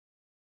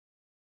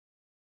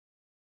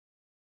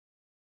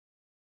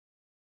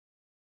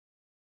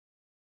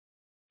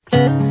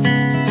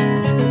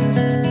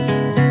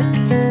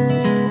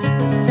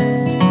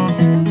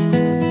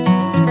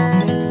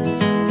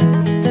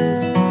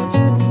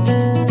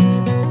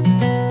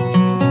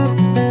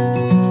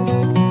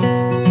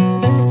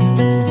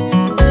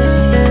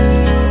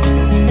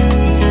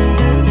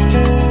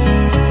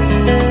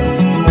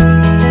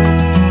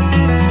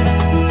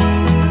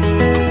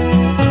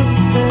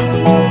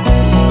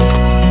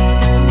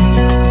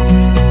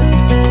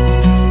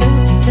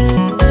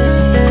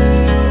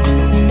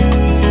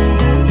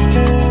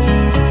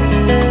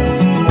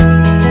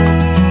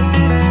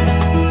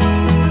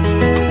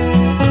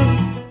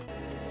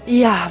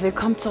Ja,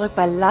 willkommen zurück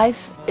bei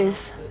Life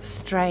is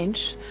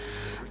Strange.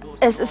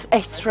 Es ist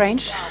echt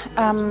strange.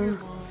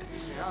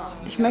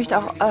 Ich möchte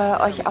auch,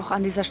 euch auch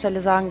an dieser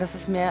Stelle sagen, dass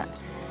es mir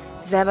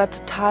selber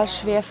total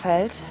schwer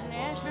fällt,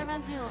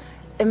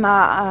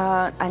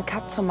 immer einen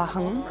Cut zu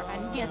machen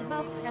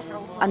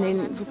an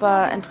den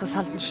super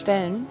interessanten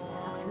Stellen.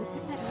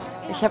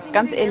 Ich habe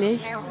ganz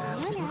ehrlich,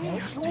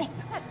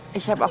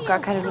 ich habe auch gar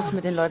keine Lust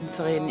mit den Leuten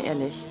zu reden,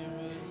 ehrlich.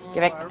 Geh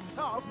weg.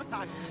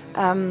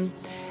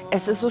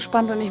 Es ist so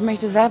spannend und ich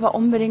möchte selber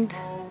unbedingt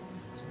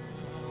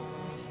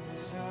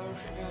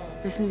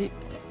wissen, wie...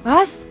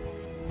 Was?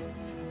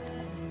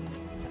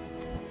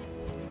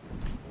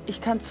 Ich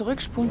kann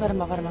zurückspulen. Warte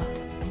mal.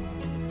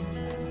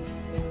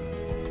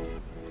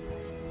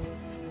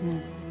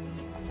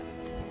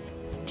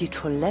 Die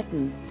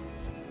Toiletten.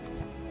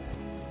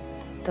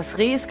 Das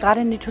Reh ist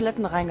gerade in die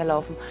Toiletten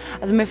reingelaufen.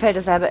 Also mir fällt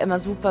es selber immer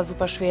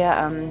super schwer,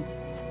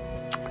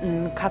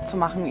 einen Cut zu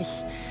machen. Ich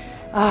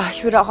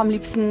würde auch am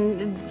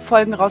liebsten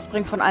Folgen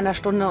rausbringen von 1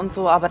 Stunde und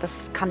so, aber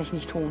das kann ich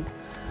nicht tun.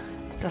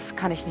 Das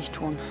kann ich nicht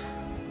tun.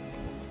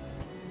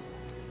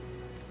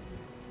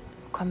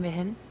 Wo kommen wir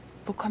hin?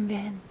 Wo kommen wir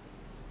hin?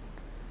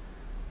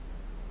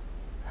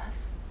 Was?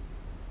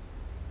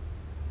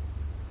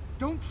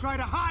 Don't try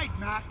to hide,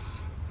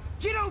 Max.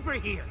 Get over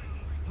here.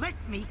 Let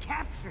me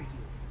capture you.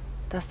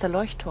 Da ist der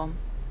Leuchtturm.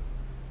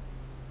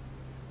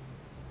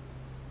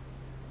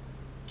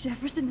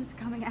 Jefferson is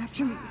coming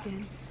after me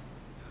again.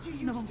 You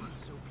used to be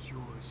so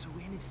pure, so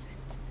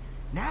innocent.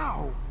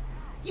 Now,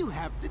 you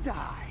have to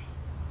die.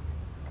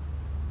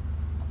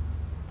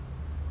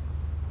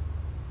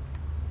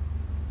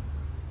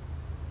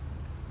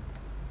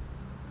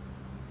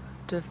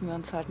 Dürfen wir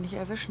uns halt nicht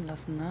erwischen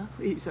lassen, ne?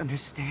 Please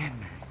understand,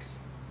 Max.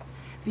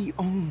 The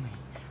only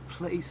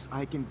place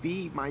I can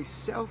be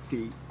myself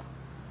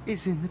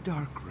is in the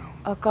dark room.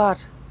 Oh Gott.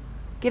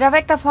 Geh da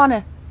weg da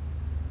vorne.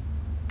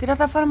 Geh doch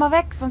da vorne mal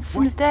weg, sonst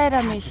findet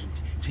der mich.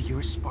 To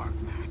your spark,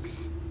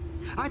 Max.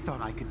 I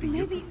thought I could be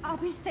your... Maybe I'll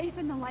be safe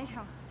in the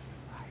lighthouse.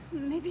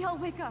 Maybe I'll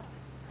wake up.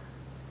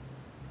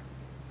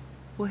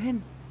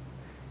 Wohin?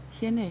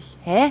 Hier nicht.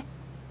 Hä?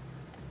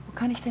 Wo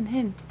kann ich denn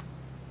hin?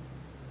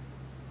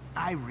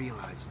 I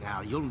realize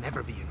now you'll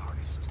never be an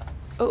artist.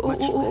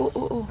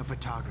 Oh. A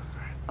photographer.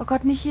 Oh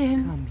Gott, nicht hier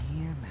hin. Come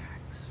here,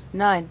 Max.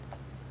 Nein.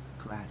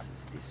 Class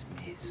is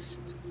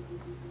dismissed.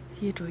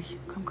 Hier durch.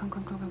 Komm.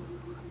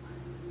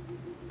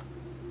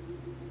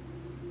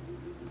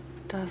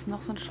 Da ist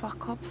noch so ein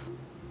Schwachkopf.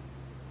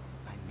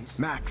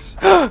 Max!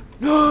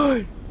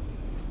 Nein!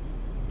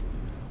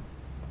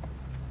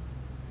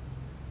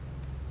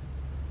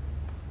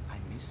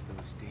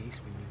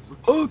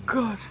 Oh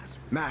Gott!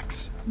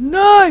 Max!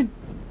 Nein!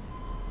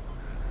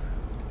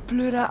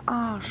 Blöder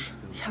Arsch.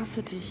 Ich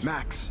hasse dich.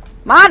 Max!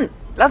 Mann!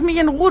 Lass mich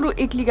in Ruhe, du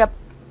ekliger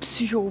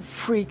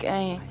Psycho-Freak,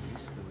 ey.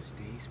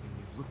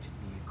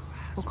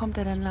 Wo kommt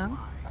er denn lang?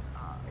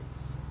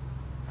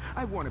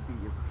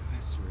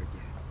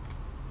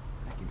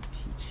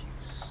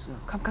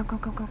 Komm.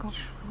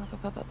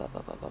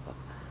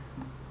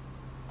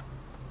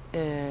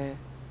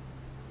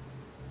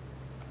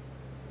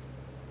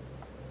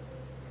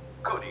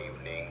 Good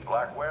evening,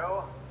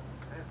 Blackwell.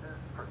 This is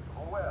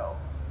Principal Wells.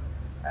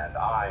 And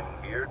I'm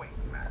here... Wait,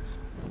 Max.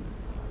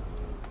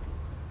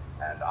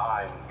 And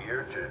I'm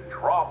here to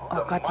drop Oh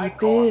the Gott, die mic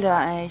Bilder,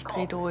 on. ey. Ich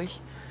dreh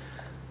durch.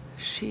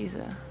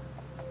 Scheiße.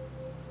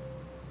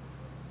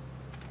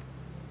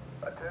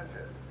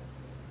 Attention.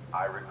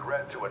 I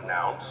regret to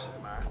announce,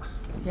 Max.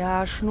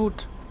 Ja,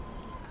 Schnut.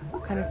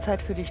 Keine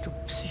Zeit für dich, du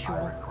Psycho. I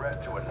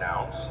regret to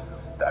announce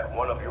that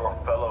one of your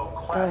fellow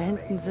Da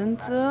hinten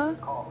sind sie.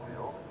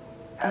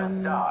 has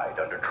died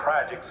under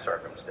tragic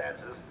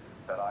circumstances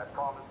that I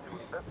promised to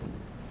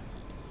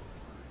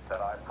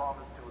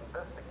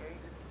investigate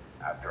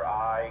after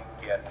I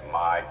get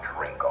my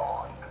drink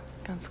on.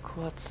 Ganz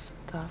kurz.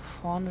 Da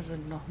vorne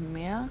sind noch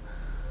mehr.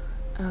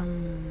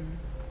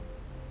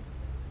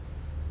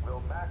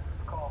 Will Max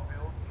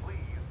Caulfield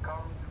please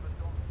come to the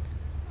door?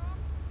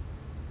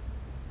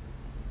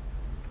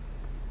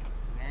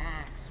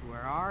 Max,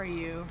 where are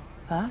you?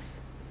 Was?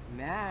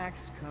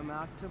 Max, come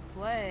out to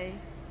play.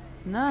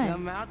 Nein.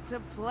 Come out to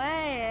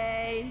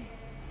play.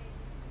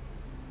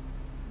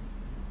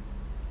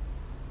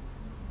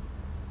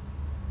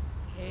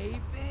 Hey,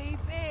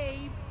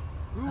 babe.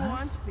 Who Was?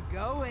 wants to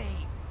go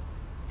ape?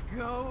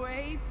 Go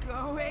ape,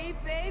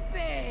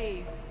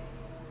 babe.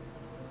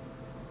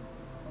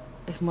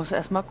 Ich muss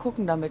erst mal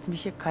gucken, damit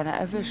mich hier keiner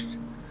erwischt.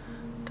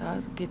 Da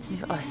geht's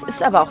nicht. Oh, es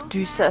ist aber auch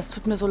düster. Es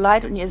tut mir so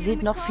leid und ihr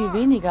seht noch viel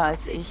weniger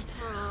als ich.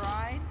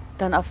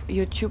 Dann auf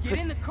YouTube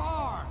wird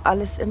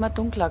alles immer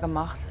dunkler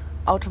gemacht.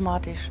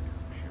 Automatisch.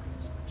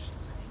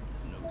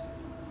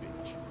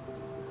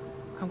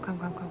 Komm, komm,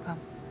 komm, komm, komm.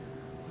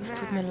 Es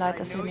tut mir leid,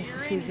 dass ihr nicht so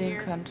viel sehen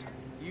könnt.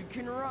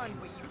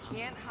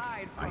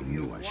 I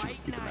knew I should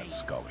have given that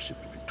scholarship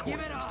to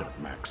Victoria instead of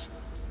Max.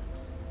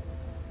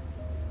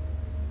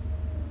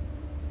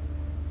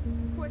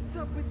 What's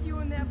up with you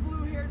and that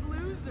blue-haired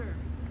loser?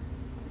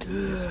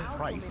 Miss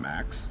Price,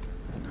 Max.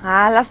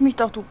 Ah, lass mich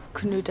doch, du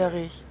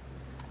Knöterich.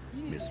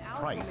 Miss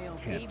Price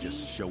can't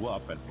just show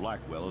up at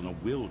Blackwell in a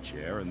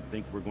wheelchair and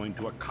think we're going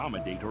to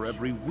accommodate her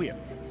every whim.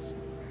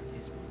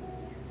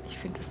 Ich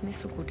finde das nicht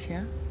so gut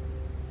hier.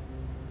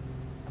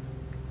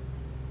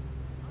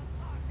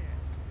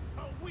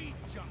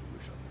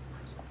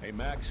 Hey,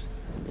 Max.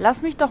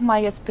 Lass mich doch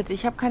mal jetzt bitte.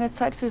 Ich habe keine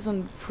Zeit für so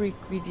einen Freak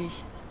wie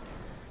dich.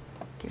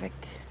 Geh weg.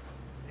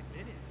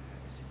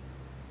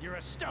 You're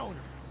a stoner,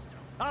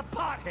 a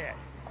pothead,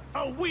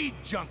 a weed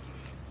junkie.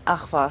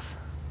 Ach was.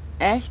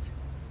 Echt?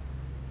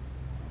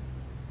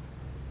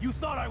 You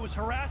thought I was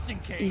harassing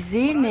Kate. Ich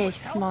sehe but I was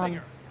nichts, helping Mann.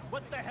 her.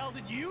 What the hell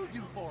did you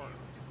do for her?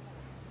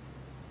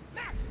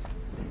 Max,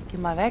 Geh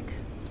mal weg.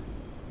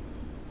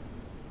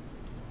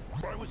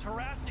 I was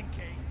harassing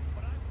Kate,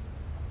 but I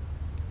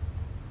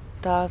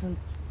Da sind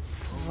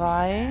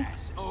zwei.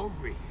 Ass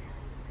over here.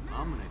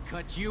 I'm gonna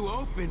cut you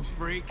open,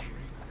 freak.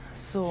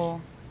 So.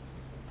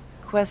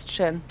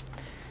 Question.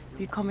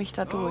 Wie komme ich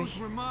da durch? Those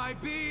were my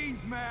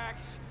beans,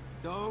 Max.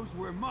 Those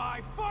were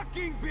my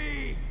fucking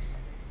beans.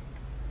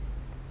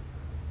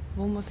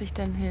 Wo muss ich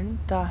denn hin?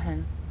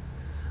 Dahin.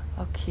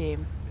 Okay.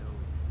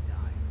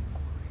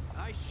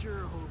 I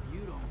sure hope you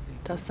don't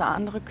think Das ist der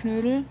andere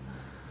Knödel.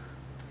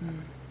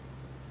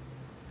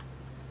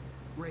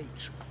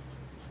 Rachel.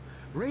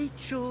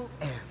 Rachel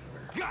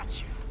Amber.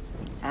 gotcha.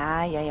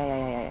 Ah, ja, ja, ja,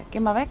 ja, ja. Geh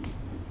mal weg.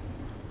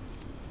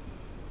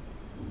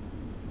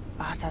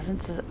 Ach, da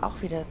sind sie auch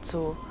wieder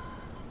zu.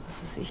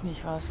 Was weiß ich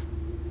nicht was.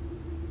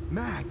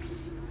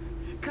 Max,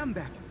 come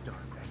back in the dark.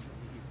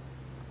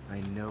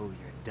 I know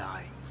you're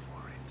dying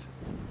for it.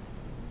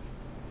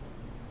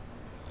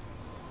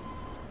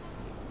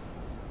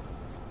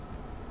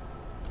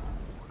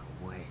 Run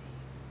away.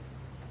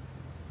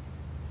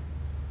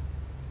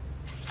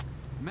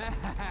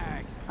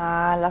 Max.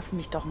 Ah, lass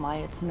mich doch mal.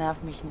 Jetzt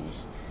nerv mich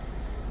nicht.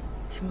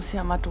 Ich muss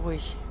ja mal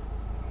durch.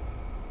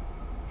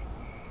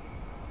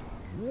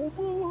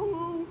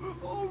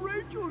 Oh,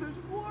 Rachel is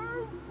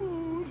worm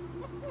food.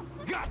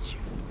 Gotcha.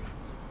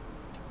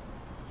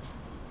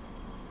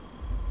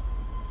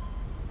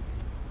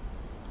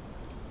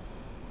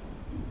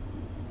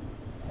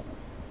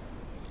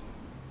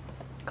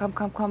 Komm,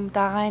 komm, komm,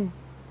 da rein.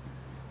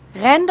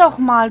 Renn doch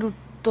mal, du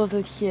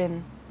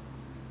Dusselchen.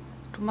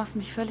 Du machst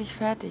mich völlig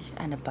fertig.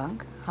 Eine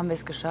Bank? Haben wir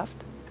es geschafft?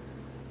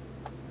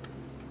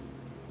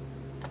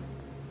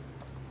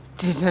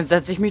 Dann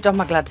setze ich mich doch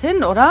mal glatt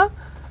hin, oder?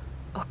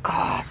 Oh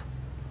Gott.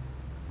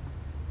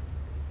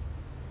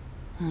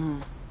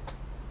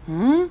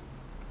 Hm?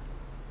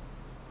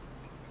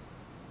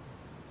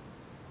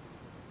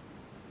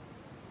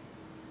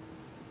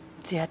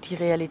 Sie hat die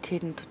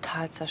Realitäten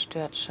total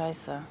zerstört.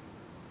 Scheiße.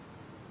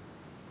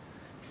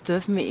 Das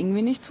dürfen wir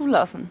irgendwie nicht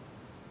zulassen.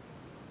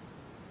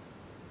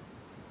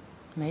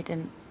 Made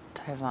in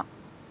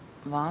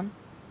Taiwan.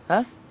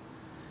 Was?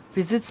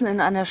 Wir sitzen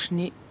in einer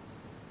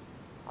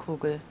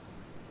Schneekugel.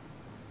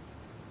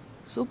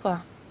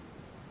 Super.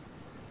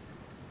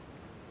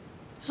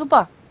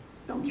 Super.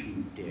 Don't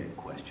you dare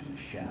question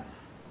the chef.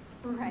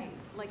 Right,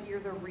 like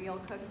you're the real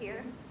cook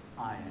here?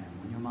 I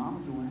am when your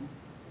mom's away.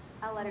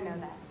 I'll let her know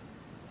that.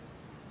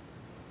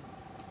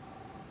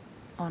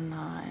 Oh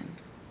nein.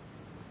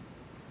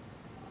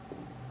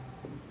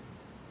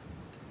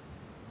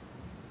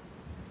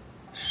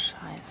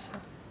 Scheiße.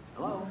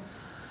 Hello?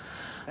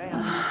 Hey,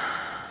 honey.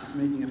 Just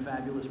making a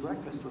fabulous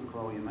breakfast with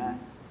Chloe and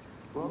Max.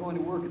 We're all going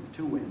to work at the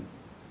Two Winds.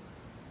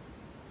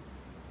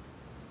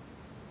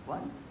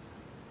 What?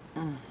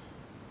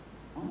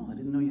 Oh, I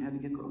didn't know you had to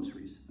get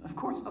groceries. Of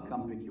course I'll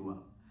come pick you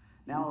up.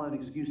 Now I'll have an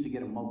excuse to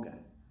get a mocha.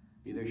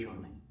 Be there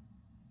shortly.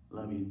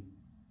 Love you.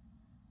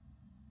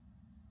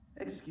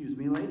 Excuse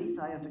me, ladies.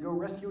 I have to go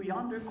rescue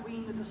yonder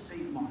queen at the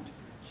Save Mart.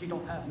 She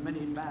don't have many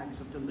bags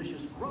of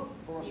delicious grub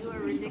for us You to are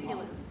feast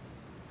ridiculous. upon.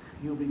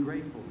 You'll be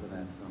grateful for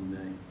that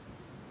someday.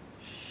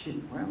 Shit,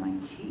 where are my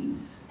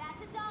keys?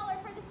 That's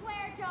 $1 for the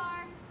swear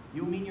jar.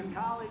 You mean your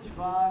college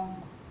fund?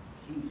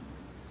 Keys, please.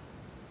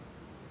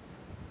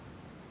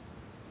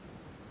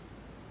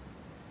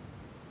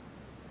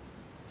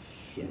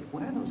 Shit,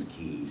 where are those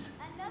keys?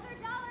 Another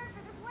 $1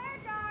 for the swear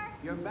jar.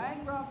 You're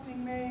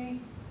bankrupting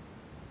me.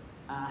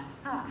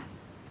 Aha!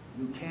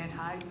 You can't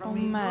hide from Oh,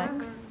 me Max.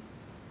 forever.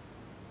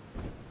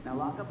 Now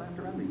lock up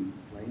after I leave.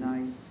 Play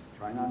nice.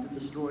 Try not to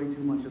destroy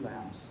too much of the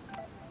house.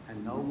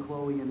 And no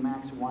Chloe and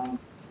Max wine.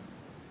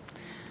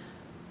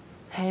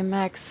 Hey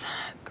Max,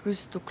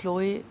 grüßt du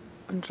Chloe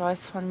und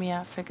Joyce von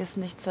mir. Vergiss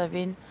nicht zu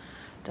erwähnen,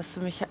 dass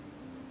du mich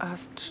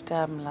hast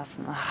sterben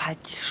lassen. Ach, halt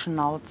die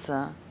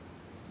Schnauze.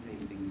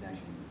 vaping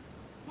session.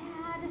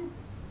 Dad.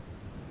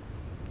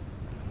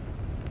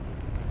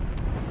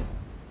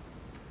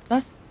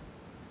 Was?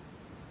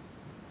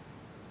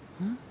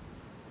 Hm?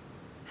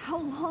 How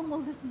long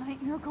will this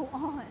nightmare go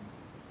on?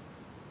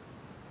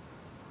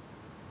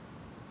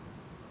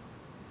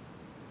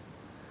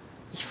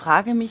 Ich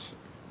frage mich,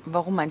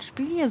 warum mein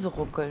Spiel hier so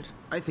ruckelt.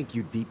 I think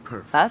you'd be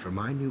perfect Was? for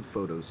my new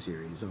photo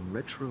series on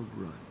retro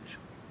grunge.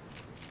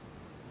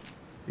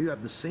 You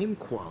have the same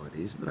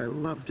qualities that I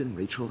loved in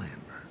Rachel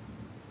Amber,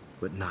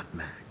 but not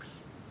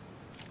Max.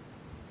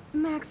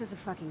 Max is a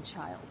fucking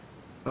child.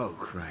 Oh,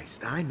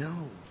 Christ, I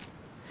know.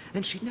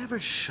 And she never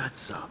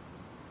shuts up,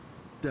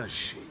 does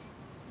she?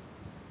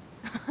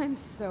 I'm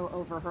so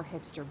over her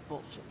hipster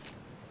bullshit.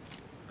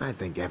 I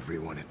think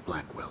everyone at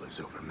Blackwell is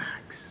over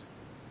Max.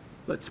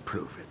 Let's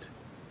prove it.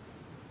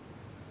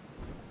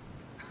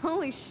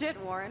 Holy shit,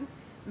 Warren.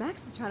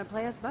 Max is trying to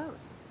play us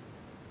both.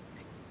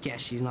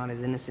 Guess she's not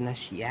as innocent as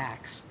she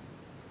acts.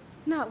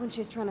 Not when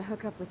she's trying to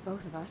hook up with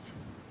both of us.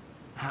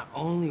 I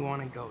only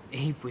want to go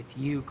ape with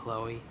you,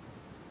 Chloe.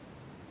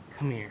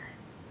 Come here.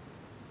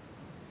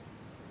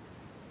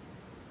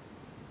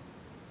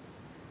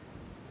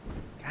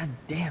 God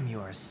damn, you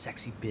are a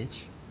sexy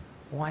bitch.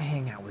 Why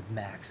hang out with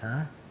Max,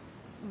 huh?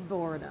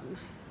 Boredom.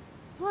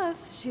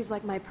 Plus, she's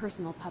like my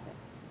personal puppet.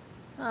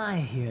 I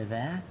hear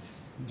that.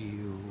 Do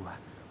you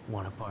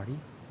want a party?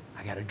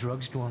 I got a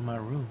drugstore in my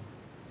room.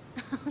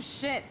 Oh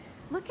shit.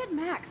 Look at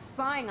Max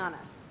spying on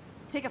us.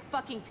 Take a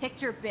fucking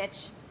picture,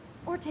 bitch.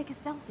 Or take a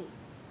selfie.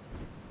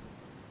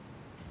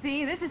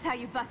 See, this is how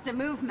you bust a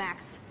move,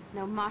 Max.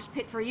 No mosh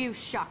pit for you,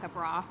 Shaka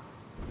Bra.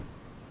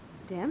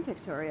 Damn,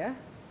 Victoria.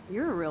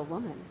 You're a real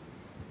woman.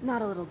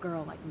 Not a little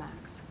girl like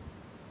Max.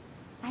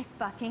 I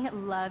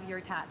fucking love your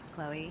tats,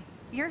 Chloe.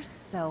 You're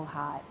so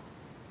hot.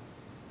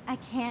 I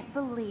can't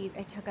believe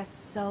it took us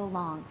so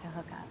long to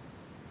hook up.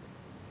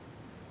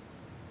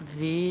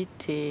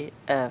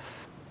 WTF.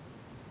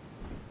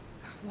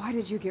 Why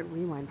did you get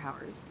rewind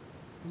powers?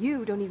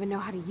 You don't even know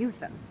how to use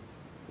them.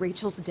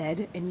 Rachel's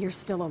dead and you're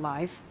still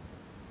alive.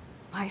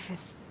 Life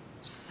is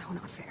so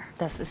not fair.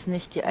 Das ist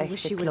nicht die I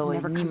wish echte you would Chloe,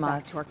 never come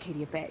back niemals. to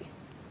Arcadia Bay.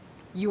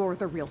 You're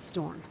the real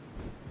Storm.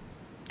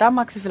 Da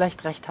mag sie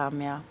vielleicht recht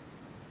haben, ja.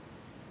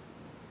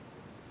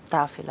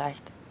 Da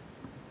vielleicht.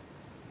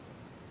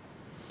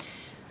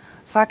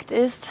 Fakt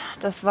ist,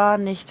 das war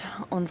nicht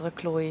unsere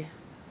Chloe.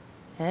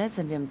 Hä?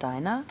 Sind wir im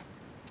Diner?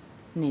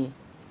 Nee.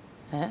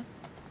 Hä?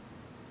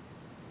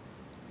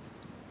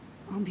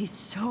 I'll be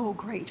so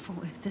grateful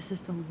if this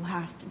is the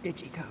last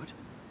digicode.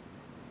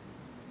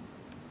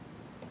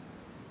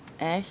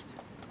 Echt?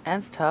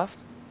 Ernsthaft?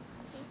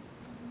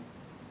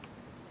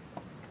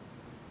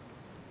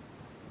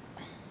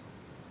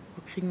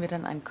 Wo kriegen wir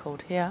denn einen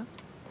Code her?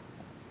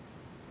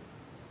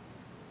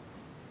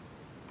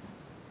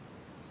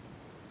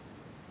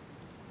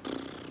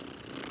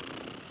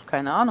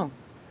 Keine Ahnung.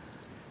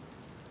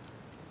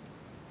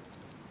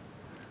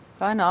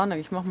 Keine Ahnung,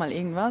 ich mach mal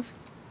irgendwas.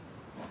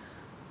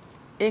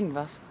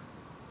 Irgendwas.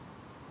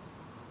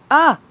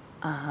 Ah!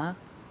 Aha.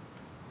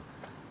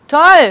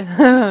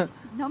 Toll!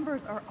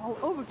 Numbers are all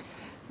over the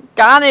place.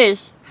 Gar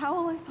nicht! How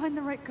will I find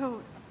the right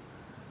code?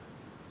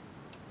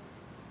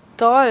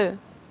 Toll!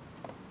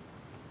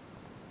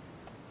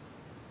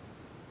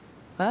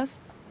 Was?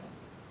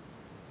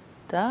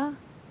 Da?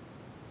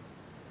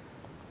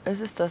 Was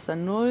ist das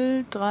dann?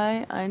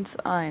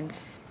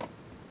 0311.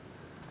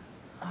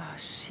 Ah,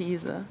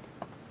 Scheiße.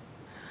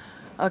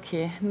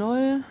 Okay,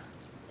 0311.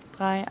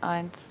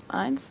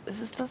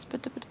 Ist es das?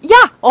 Bitte, bitte.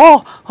 Ja!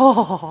 Oh!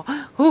 Oh,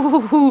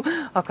 oh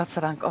Gott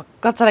sei Dank. Oh,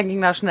 Gott sei Dank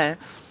ging das schnell.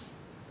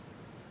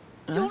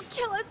 Was? Don't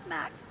kill us,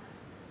 Max.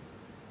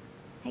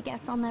 I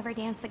guess I'll never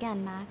dance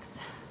again, Max.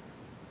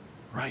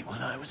 Right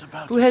when I was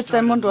about Du to hältst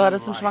start deinen a Mund, du new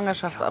hattest einen life in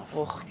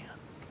Schwangerschaftsabbruch. California.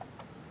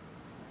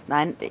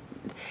 Nein,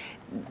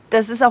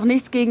 das ist auch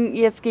nichts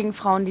gegen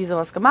Frauen, die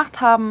sowas gemacht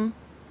haben.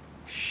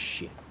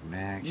 Shit,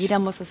 Max. Jeder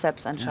muss es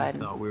selbst I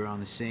entscheiden. thought we were on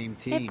the same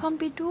Hey, team.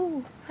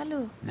 Pompidou.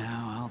 Hallo.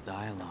 Now I'll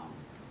die alone.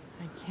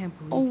 I can't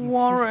believe Oh, you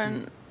Warren.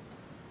 kissed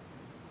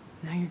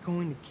me. Now you're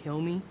going to kill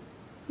me?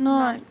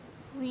 Nein.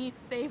 Please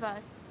save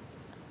us.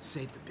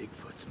 Save the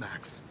Bigfoots,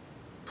 Max.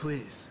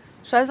 Please.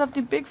 Scheiß auf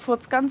die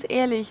Bigfoots, ganz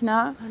ehrlich,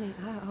 na? Honey,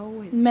 I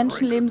always...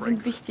 Menschenleben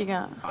sind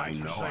wichtiger. I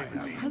know I have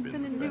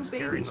Husband and new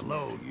Carrying baby. the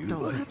load. You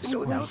Don't let this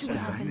one else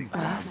die.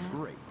 Was?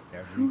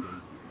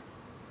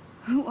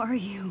 Who are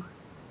you?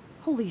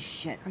 Holy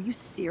shit, are you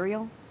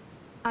serial?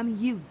 I'm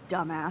you,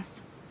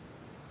 dumbass.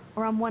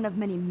 Or I'm one of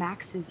many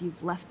Maxes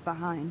you've left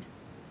behind.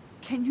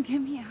 Can you get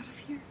me out of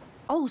here?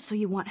 Oh, so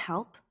you want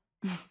help?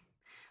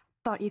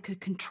 Thought you could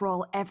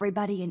control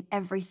everybody and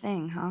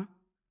everything, huh?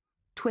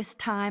 Twist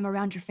time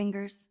around your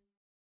fingers?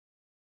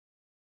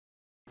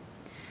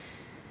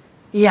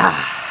 Ja.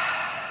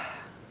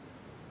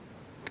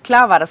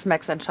 Klar war das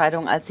Max'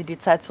 Entscheidung, als sie die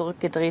Zeit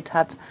zurückgedreht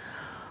hat,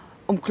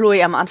 um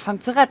Chloe am Anfang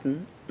zu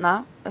retten.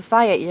 Na, es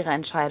war ja ihre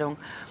Entscheidung.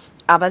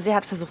 Aber sie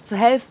hat versucht zu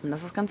helfen,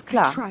 das ist ganz I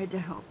klar. tried to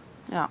help.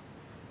 Ja,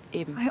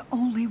 eben. I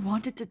only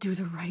wanted to do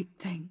the right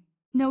thing.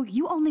 No,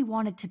 you only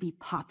wanted to be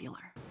popular.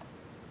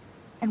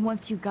 And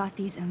once you got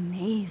these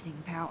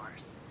amazing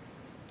powers,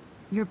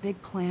 your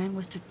big plan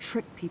was to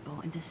trick people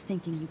into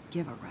thinking you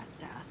give a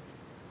rat's ass.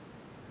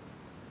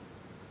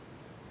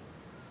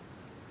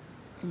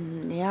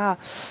 Ja,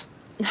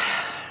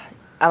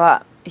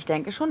 aber ich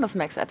denke schon, dass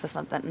Max etwas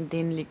an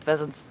denen liegt, weil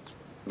sonst,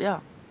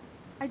 ja.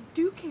 I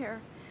do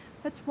care.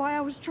 That's why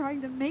I was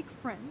trying to make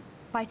friends.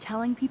 By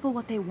telling people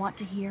what they want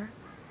to hear?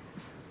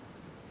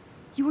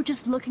 You were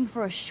just looking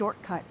for a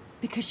shortcut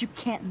because you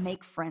can't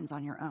make friends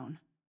on your own.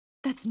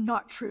 That's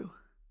not true.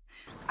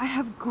 I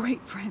have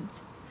great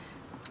friends,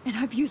 and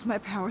I've used my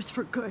powers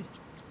for good.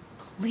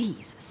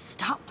 Please,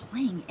 stop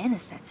playing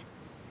innocent.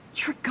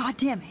 You're a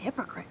goddamn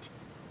hypocrite.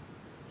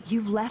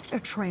 You've left a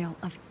trail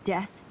of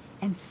death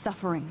and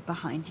suffering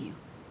behind you.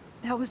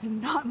 That was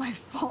not my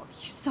fault,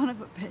 you son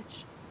of a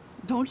bitch.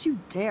 Don't you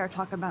dare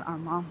talk about our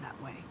mom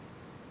that way.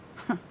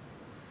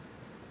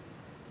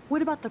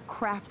 What about the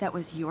crap that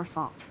was your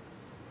fault?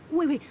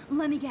 Wait,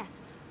 let me guess.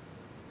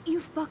 You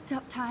fucked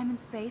up time and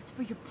space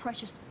for your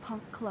precious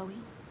punk Chloe?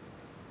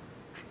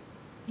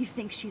 You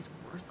think she's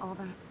worth all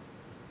that?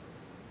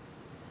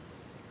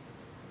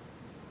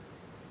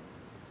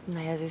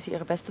 Naja, sie ist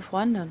ihre beste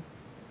Freundin.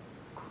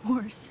 Of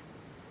course.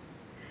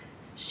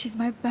 She's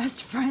my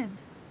best friend.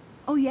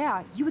 Oh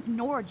yeah, you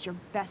ignored your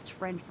best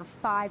friend for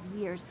 5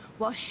 years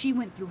while she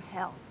went through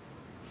hell.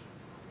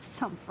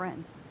 Some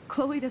friend.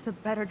 Chloe does a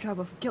better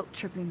job of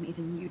guilt-tripping me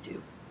than you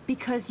do.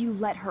 Because you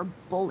let her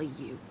bully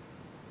you.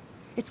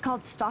 It's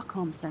called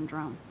Stockholm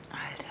Syndrome.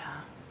 Alter.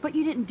 But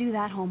you didn't do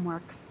that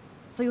homework,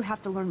 so you'll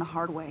have to learn the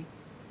hard way.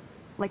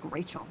 Like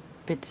Rachel.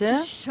 Bitte?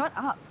 Just shut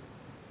up.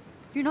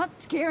 You're not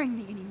scaring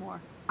me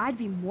anymore. I'd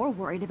be more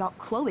worried about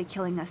Chloe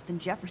killing us than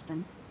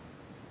Jefferson.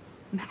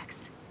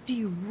 Max, do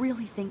you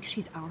really think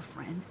she's our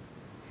friend?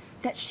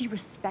 That she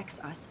respects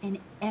us in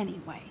any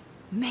way?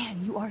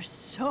 Man, you are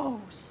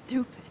so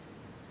stupid.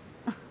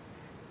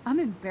 I'm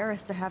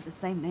embarrassed to have the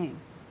same name.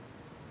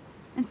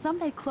 And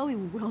someday Chloe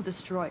will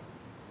destroy.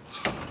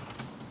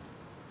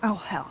 Oh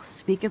hell,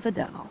 speak of the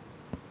devil.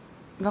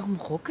 Warum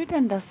ruckelt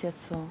denn das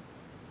jetzt so?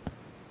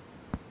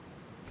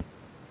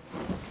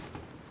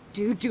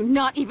 Dude, do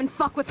not even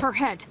fuck with her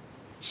head.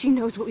 She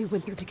knows what we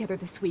went through together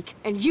this week,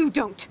 and you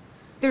don't.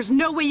 There's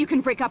no way you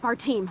can break up our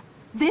team.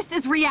 This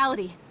is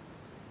reality.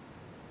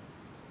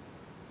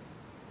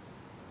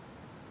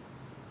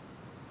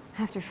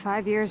 After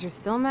 5 years, you're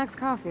still Max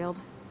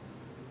Caulfield.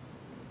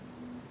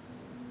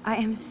 I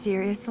am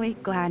seriously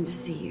glad to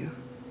see you.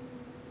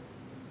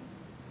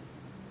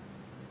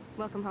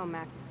 Welcome home,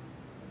 Max.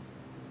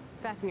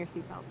 Fasten your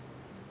seatbelt.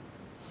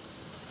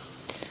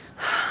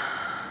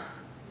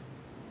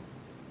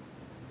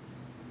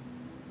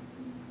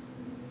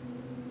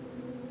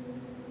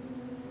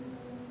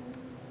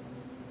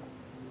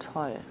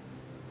 Toll.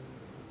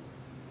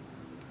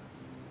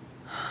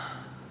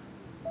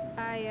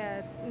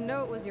 I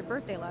know it was your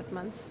birthday last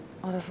month.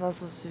 Oh, das war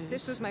so süß.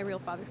 This was my real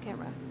father's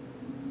camera.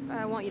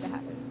 I want you to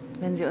have it.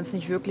 Wenn sie uns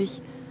nicht wirklich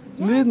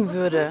mögen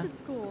würde,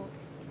 It's cool.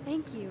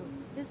 Thank you.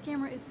 This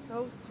camera is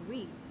so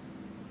sweet.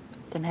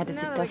 dann hätte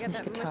sie Now that we das got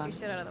nicht that getan. mushy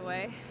shit out of the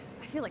way,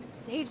 I feel like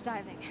stage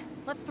diving.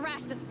 Let's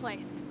thrash this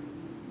place.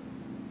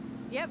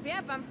 Yep,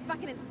 I'm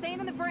fucking insane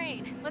in the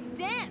brain. Let's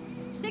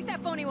dance. Shake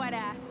that bony white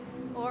ass.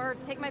 Or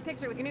take my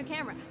picture with your new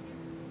camera.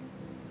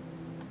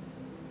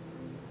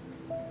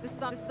 This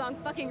song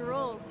fucking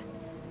rules.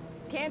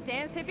 Can't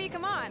dance, hippie?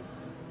 Come on.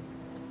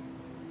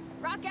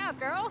 Rock out,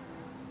 girl.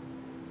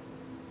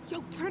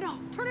 Yo, turn it off.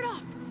 Turn it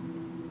off.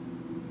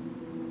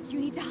 You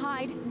need to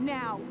hide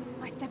now.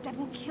 My stepdad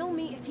will kill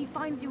me if he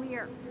finds you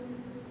here.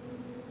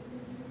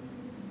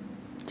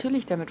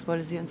 Natürlich, damit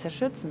wollte sie uns ja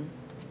schützen.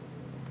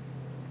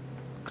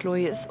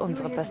 Chloe ist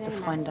unsere beste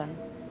Freundin.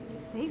 You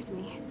saved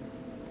me.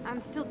 I'm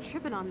still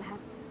tripping on that.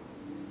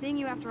 Seeing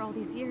you after all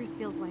these years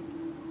feels like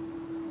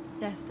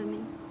destiny.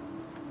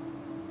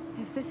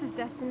 If this is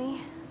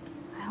destiny,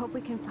 I hope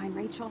we can find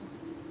Rachel.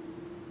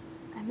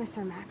 I miss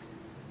her, Max.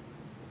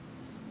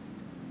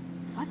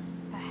 What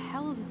the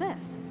hell is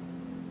this?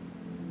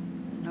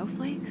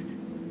 Snowflakes?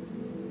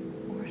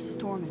 Or a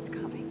storm is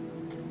coming?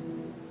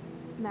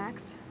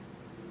 Max,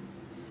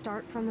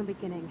 start from the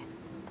beginning.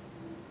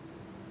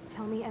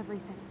 Tell me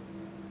everything.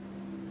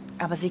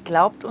 Aber sie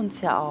glaubt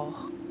uns ja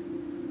auch.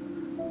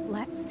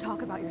 Let's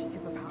talk about your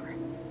superpower.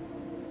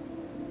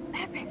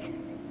 Epic!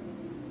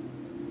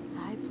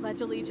 I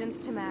pledge allegiance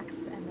to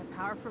Max and the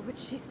power for which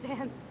she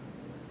stands.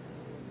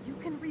 You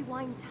can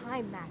rewind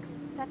time, Max.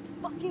 That's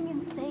fucking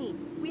insane.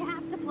 We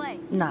have to play.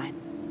 Nein.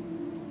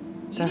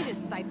 You need a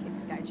sidekick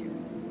to guide you.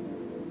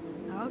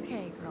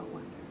 Okay, girl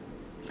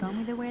wonder. Show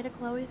me the way to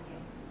Chloe's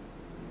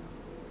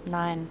cave.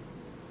 Nein.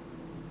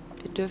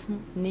 Wir dürfen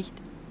nicht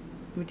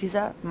mit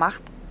dieser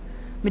Macht,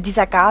 mit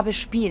dieser Gabe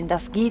spielen.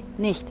 Das geht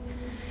nicht.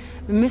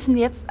 Wir müssen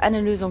jetzt eine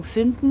Lösung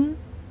finden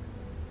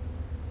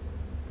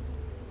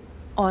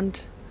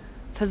und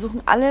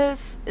versuchen, alles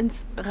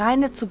ins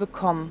Reine zu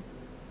bekommen.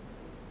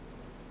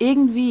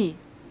 Irgendwie.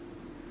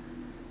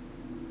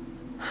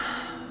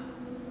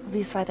 Wie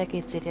es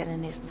weitergeht, seht ihr in der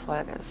nächsten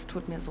Folge. Es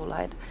tut mir so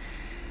leid.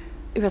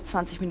 Über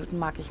 20 Minuten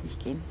mag ich nicht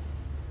gehen.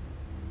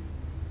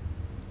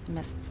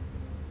 Mist.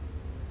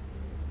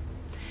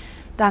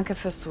 Danke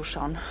fürs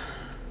Zuschauen.